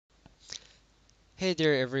Hey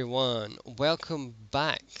there everyone, welcome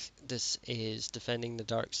back. This is Defending the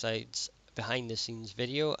Dark Side's behind the scenes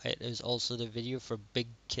video. It is also the video for Big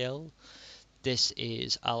Kill. This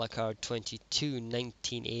is Alucard 22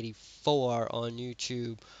 1984 on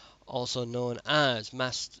YouTube, also known as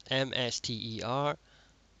MSTER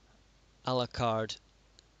Alucard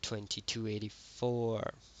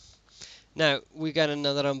 2284. Now, we got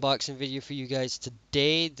another unboxing video for you guys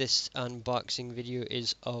today. This unboxing video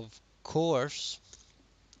is, of course,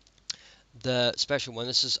 the special one.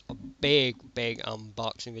 This is a big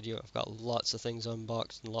unboxing video. I've got lots of things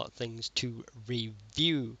unboxed and a lot of things to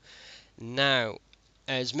review. Now,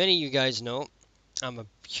 as many of you guys know, I'm a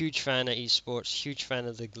huge fan of esports, huge fan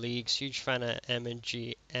of the leagues, huge fan of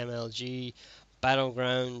MNG, MLG,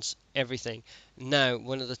 Battlegrounds, everything. Now,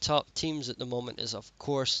 one of the top teams at the moment is, of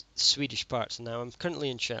course, Swedish parts. Now, I'm currently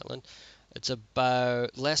in Shetland. It's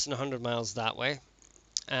about less than 100 miles that way.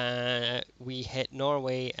 We hit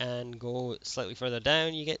Norway and go slightly further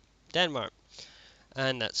down, you get Denmark.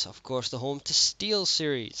 And that's, of course, the home to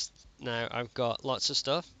SteelSeries. Now, I've got lots of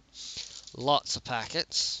stuff, lots of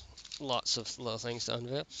packets, lots of little things to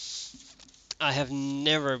unveil. I have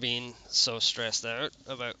never been so stressed out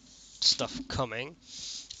about stuff coming.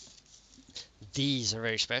 These are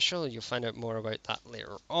very special. You'll find out more about that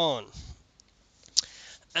later on.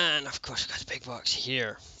 And, of course, I've got a big box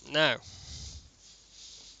here. Now,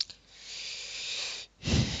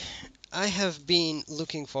 I have been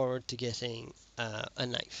looking forward to getting a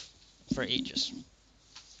knife for ages.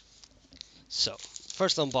 So,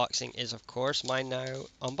 first unboxing is, of course, my now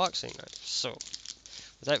unboxing knife. So,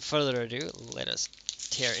 without further ado, let us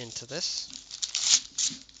tear into this.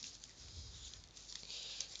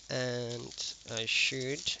 And I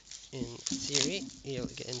should, in theory, be able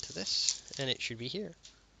to get into this, and it should be here.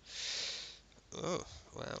 Oh,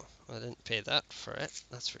 wow. I didn't pay that for it,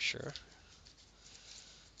 that's for sure.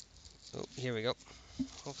 Oh, here we go.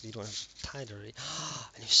 Hopefully you don't have it tied already.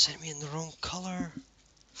 And you sent me in the wrong color.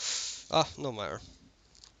 Ah, no matter.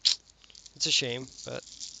 It's a shame, but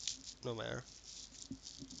no matter.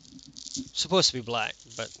 Supposed to be black,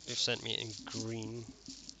 but they've sent me in green.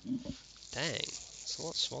 Dang, it's a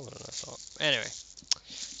lot smaller than I thought. Anyway,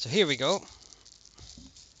 so here we go.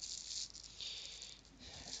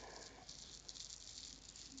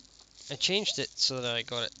 I changed it so that I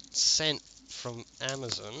got it sent from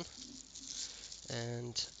Amazon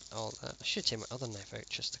and all that. I should take my other knife out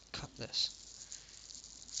just to cut this.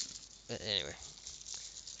 But anyway,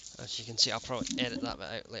 as you can see, I'll probably edit that bit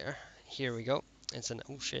out later. Here we go. It's an,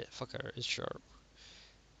 oh shit, fucker, it's sharp.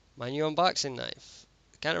 My new unboxing knife.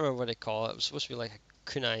 I can't remember what they call it. It was supposed to be like a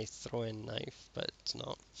kunai throwing knife, but it's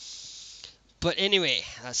not. But anyway,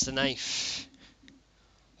 that's the knife.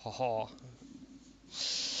 Haha.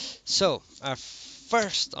 So, our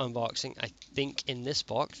first unboxing, I think, in this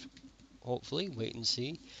box, hopefully, wait and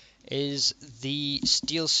see, is the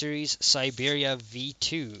SteelSeries Siberia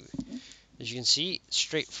V2. As you can see,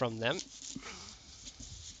 straight from them.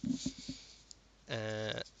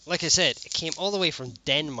 Like I said, it came all the way from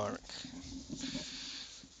Denmark,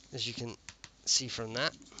 as you can see from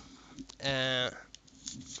that.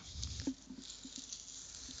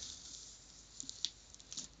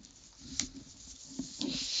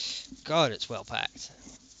 God, it's well packed,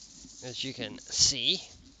 as you can see.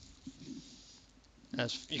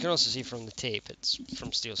 As you can also see from the tape, it's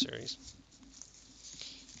from SteelSeries.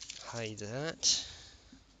 Hide that.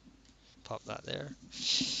 Pop that there.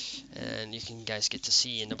 And you can guys get to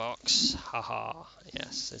see in the box. Haha.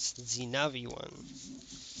 Yes, it's the NaVi one.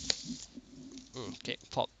 Okay,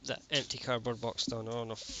 pop that empty cardboard box down on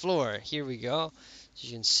the floor. Here we go. As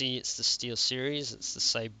you can see, it's the SteelSeries. It's the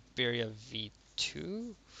Siberia V2.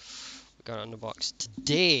 We got it on the box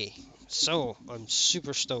today. So, I'm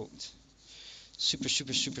super stoked. Super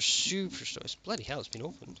stoked. Bloody hell, it's been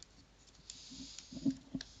opened.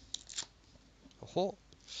 Oh,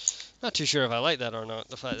 not too sure if I like that or not,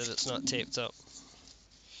 the fact that it's not taped up.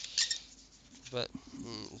 But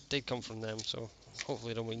it did come from them, so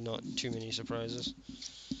hopefully there'll be not too many surprises.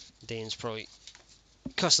 Dane's probably,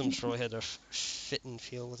 Customs probably had their fit and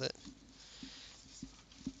feel with it.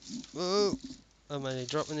 Whoa! Am I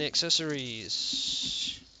dropping the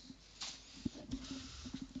accessories?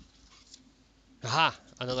 Aha!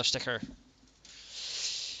 Another sticker.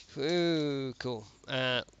 Ooh, cool.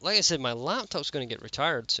 Like I said, my laptop's going to get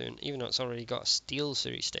retired soon, even though it's already got a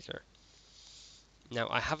SteelSeries sticker. Now,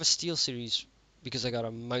 I have a SteelSeries because I got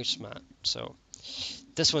a mouse mat, so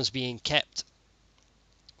this one's being kept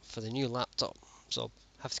for the new laptop, so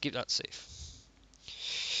I have to keep that safe.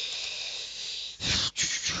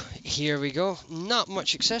 Here we go. Not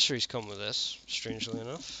much accessories come with this, strangely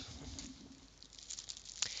enough.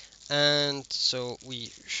 And so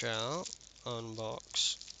we shall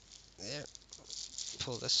unbox. There,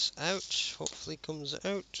 pull this out. Hopefully comes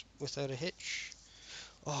out without a hitch.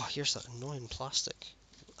 Oh, here's that annoying plastic.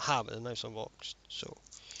 But the knife's unboxed. So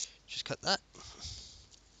just cut that.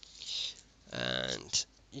 And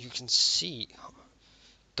you can see,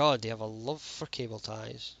 God, they have a love for cable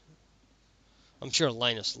ties. I'm sure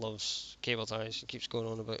Linus loves cable ties. He keeps going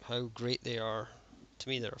on about how great they are. To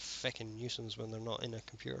me, they're a fucking nuisance when they're not in a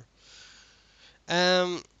computer.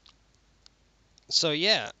 Um, so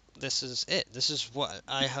yeah, this is it. This is what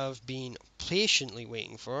I have been patiently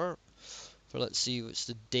waiting for. Let's see, what's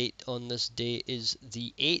the date on this day is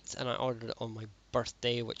the 8th, and I ordered it on my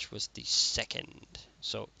birthday, which was the 2nd.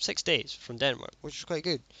 So 6 days from Denmark, which is quite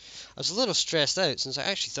good. I was a little stressed out since I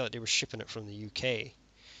actually thought they were shipping it from the UK.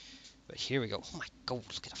 But here we go. Oh my god,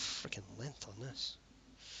 look at the freaking length on this.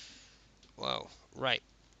 Wow. Right.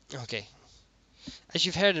 Okay. As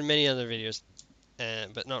you've heard in many other videos,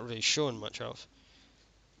 but not really shown much of,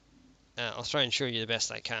 I'll try and show you the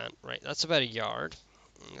best I can. Right, that's about a yard.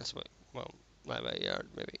 That's about, well, not about a yard,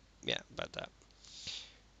 maybe. Yeah, about that.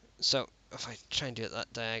 So, if I try and do it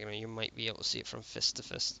that diagonal, you might be able to see it from fist to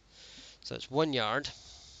fist. So it's 1 yard,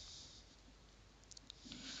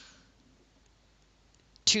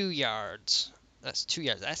 2 yards. That's 2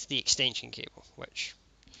 yards. That's the extension cable, which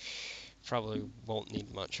probably won't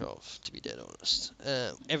need much of, to be dead honest.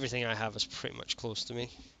 Everything I have is pretty much close to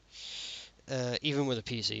me, even with the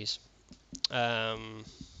PCs. Um,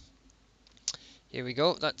 Here we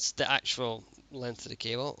go. That's the actual length of the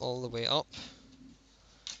cable, all the way up.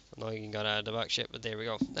 I know you got out of the back shit, but there we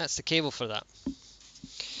go. That's the cable for that.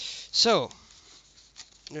 So,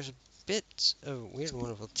 there's a bit of weird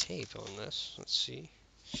wonderful tape on this. Let's see.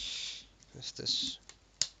 What's this?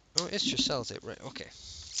 Oh, it's just sellotape, right? Okay.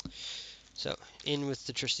 So, in with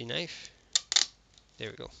the trusty knife. There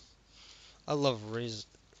we go. I love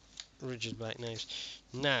rigid back knives.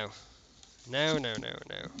 Now.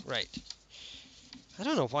 Right. I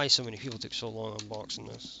don't know why so many people took so long unboxing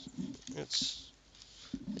this.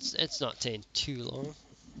 It's not taking too long.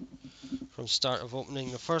 From start of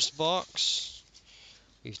opening the first box,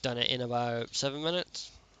 we've done it in about 7 minutes,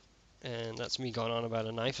 and that's me going on about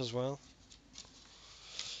a knife as well.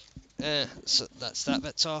 So that's that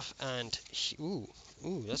bit's off, and ooh,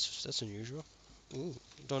 that's unusual. Ooh,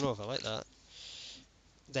 don't know if I like that.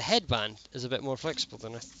 The headband is a bit more flexible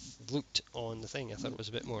than I looked on the thing. I thought it was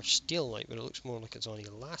a bit more steel-like, but it looks more like it's on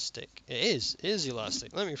elastic. It is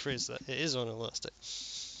elastic. Let me phrase that. It is on elastic.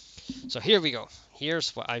 So here we go.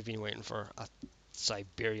 Here's what I've been waiting for, a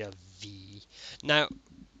Siberia V. Now,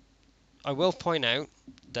 I will point out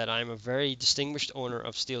that I'm a very distinguished owner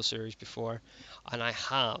of SteelSeries before, and I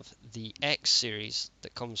have the X series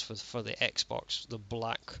that comes with for the Xbox, the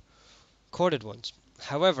black corded ones.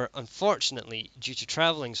 However, unfortunately, due to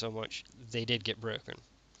traveling so much, they did get broken.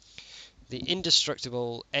 The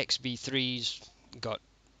indestructible XB3s got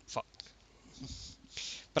fucked,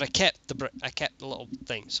 but I kept the little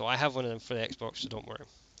thing, so I have one of them for the Xbox, so don't worry.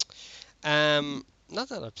 Not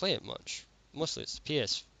that I play it much. Mostly it's the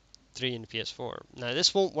PS3 and the PS4. Now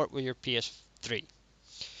this won't work with your PS3.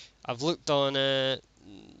 I've looked on it.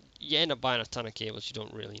 You end up buying a ton of cables you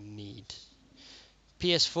don't really need.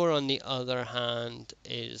 PS4 on the other hand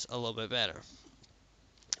is a little bit better.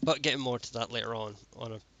 But getting more to that later on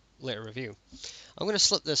a later review. I'm going to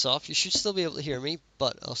slip this off. You should still be able to hear me,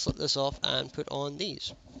 but I'll slip this off and put on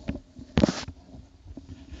these. Oh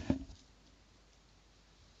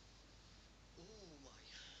my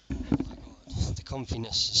god, the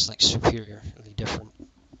comfiness is like superiorly different.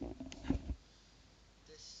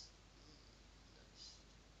 This,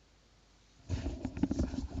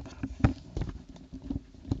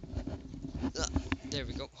 nice. There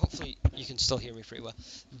we go. Hopefully you can still hear me pretty well.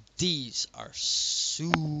 These are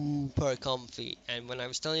super comfy, and when I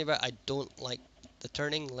was telling you about I don't like the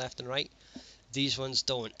turning left and right, these ones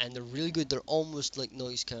don't, and they're really good. They're almost like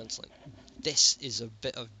noise cancelling. This is a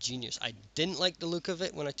bit of genius. I didn't like the look of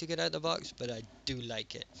it when I took it out of the box, but I do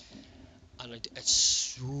like it, and it's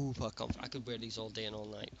super comfy. I could wear these all day and all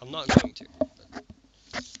night. I'm not going to,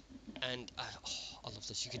 and I love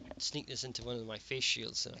this. You could sneak this into one of my face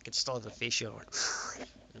shields, and I could still have a face shield on.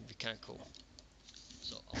 It'd be kind of cool.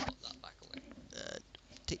 So I'll put that back away and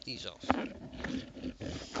take these off.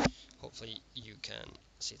 Hopefully you can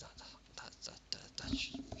see that.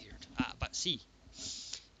 That's weird. But see,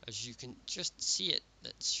 as you can just see it,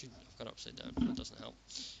 that should have gone upside down. That doesn't help.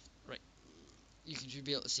 Right, you should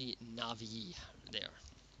be able to see NaVi there.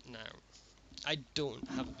 Now, I don't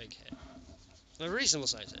have a big head. I have a reasonable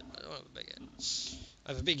size head. I don't have a big head.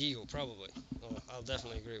 I have a big ego, probably. Oh, I'll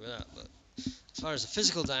definitely agree with that. But as far as the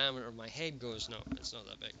physical diameter of my head goes, no, it's not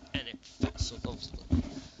that big, and it fits so comfortably,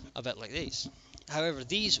 a bit like these. However,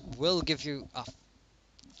 these will give you a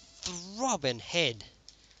throbbing head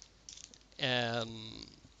um,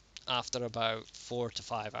 after about 4 to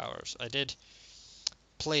 5 hours. I did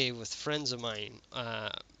play with friends of mine.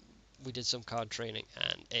 We did some card training,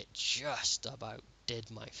 and it just about did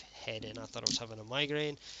my head in. I thought I was having a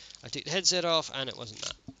migraine. I took the headset off, and it wasn't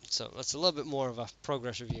that. So that's a little bit more of a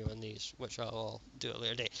progress review on these, which I'll do at a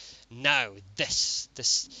later date. Now, this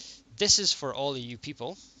is for all of you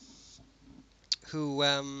people who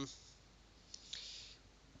are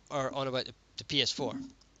on about the PS4.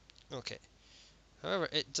 Okay. However,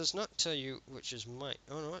 it does not tell you which is my.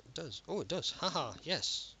 Oh no, it does. Oh, it does. Haha.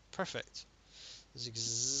 Yes. Perfect. This is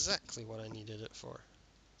exactly what I needed it for.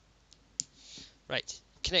 Right.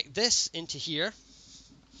 Connect this into here,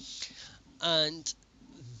 and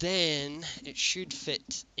then it should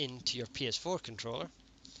fit into your PS4 controller.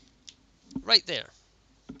 Right there.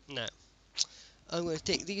 Now, I'm going to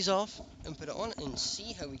take these off and put it on and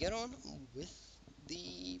see how we get on with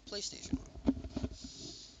the PlayStation.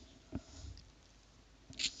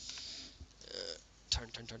 Turn.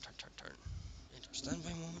 Enter standby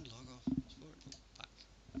mode, log off. Back.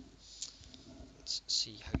 Let's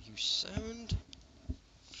see how you sound.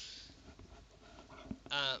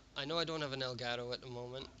 I know I don't have an Elgato at the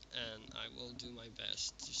moment, and I will do my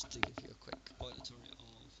best just to give you a quick auditory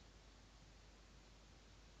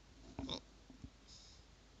of. Oh,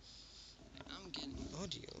 I'm getting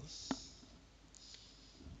audio.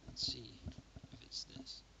 Let's see if it's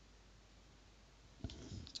this.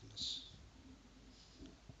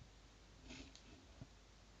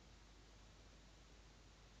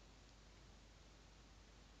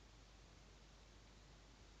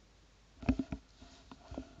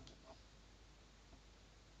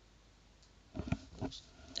 It's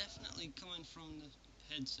definitely coming from the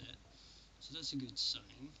headset, so that's a good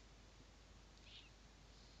sign.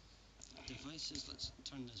 Devices, let's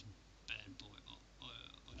turn this bad boy up.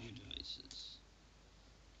 Audio devices.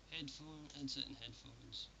 Headset and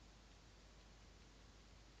headphones.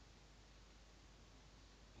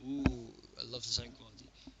 Ooh, I love the sound quality.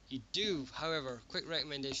 You do, however, quick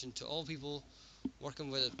recommendation to all people working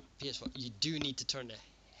with a PS4, you do need to turn the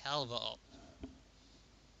hell of it up.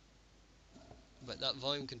 But that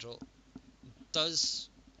volume control does,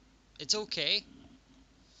 it's okay,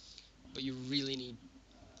 but you really need,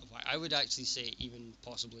 I would actually say even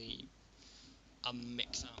possibly a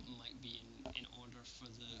mix amp might be in order for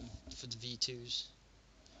the V2s.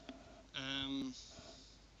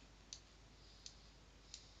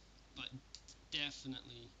 But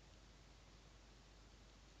definitely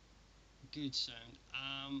good sound.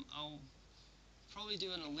 I'll probably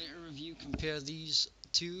do in a later review compare these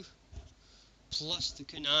two plus the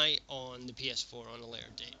Kunai on the PS4 on a later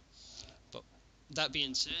date. But that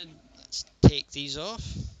being said, let's take these off.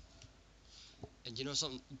 And you know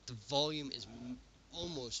something? The volume is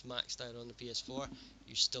almost maxed out on the PS4.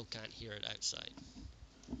 You still can't hear it outside.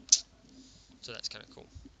 So that's kind of cool.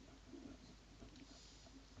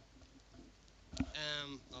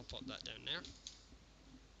 I'll pop that down there.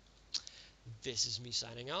 This is me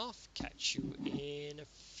signing off. Catch you in a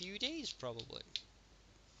few days, probably.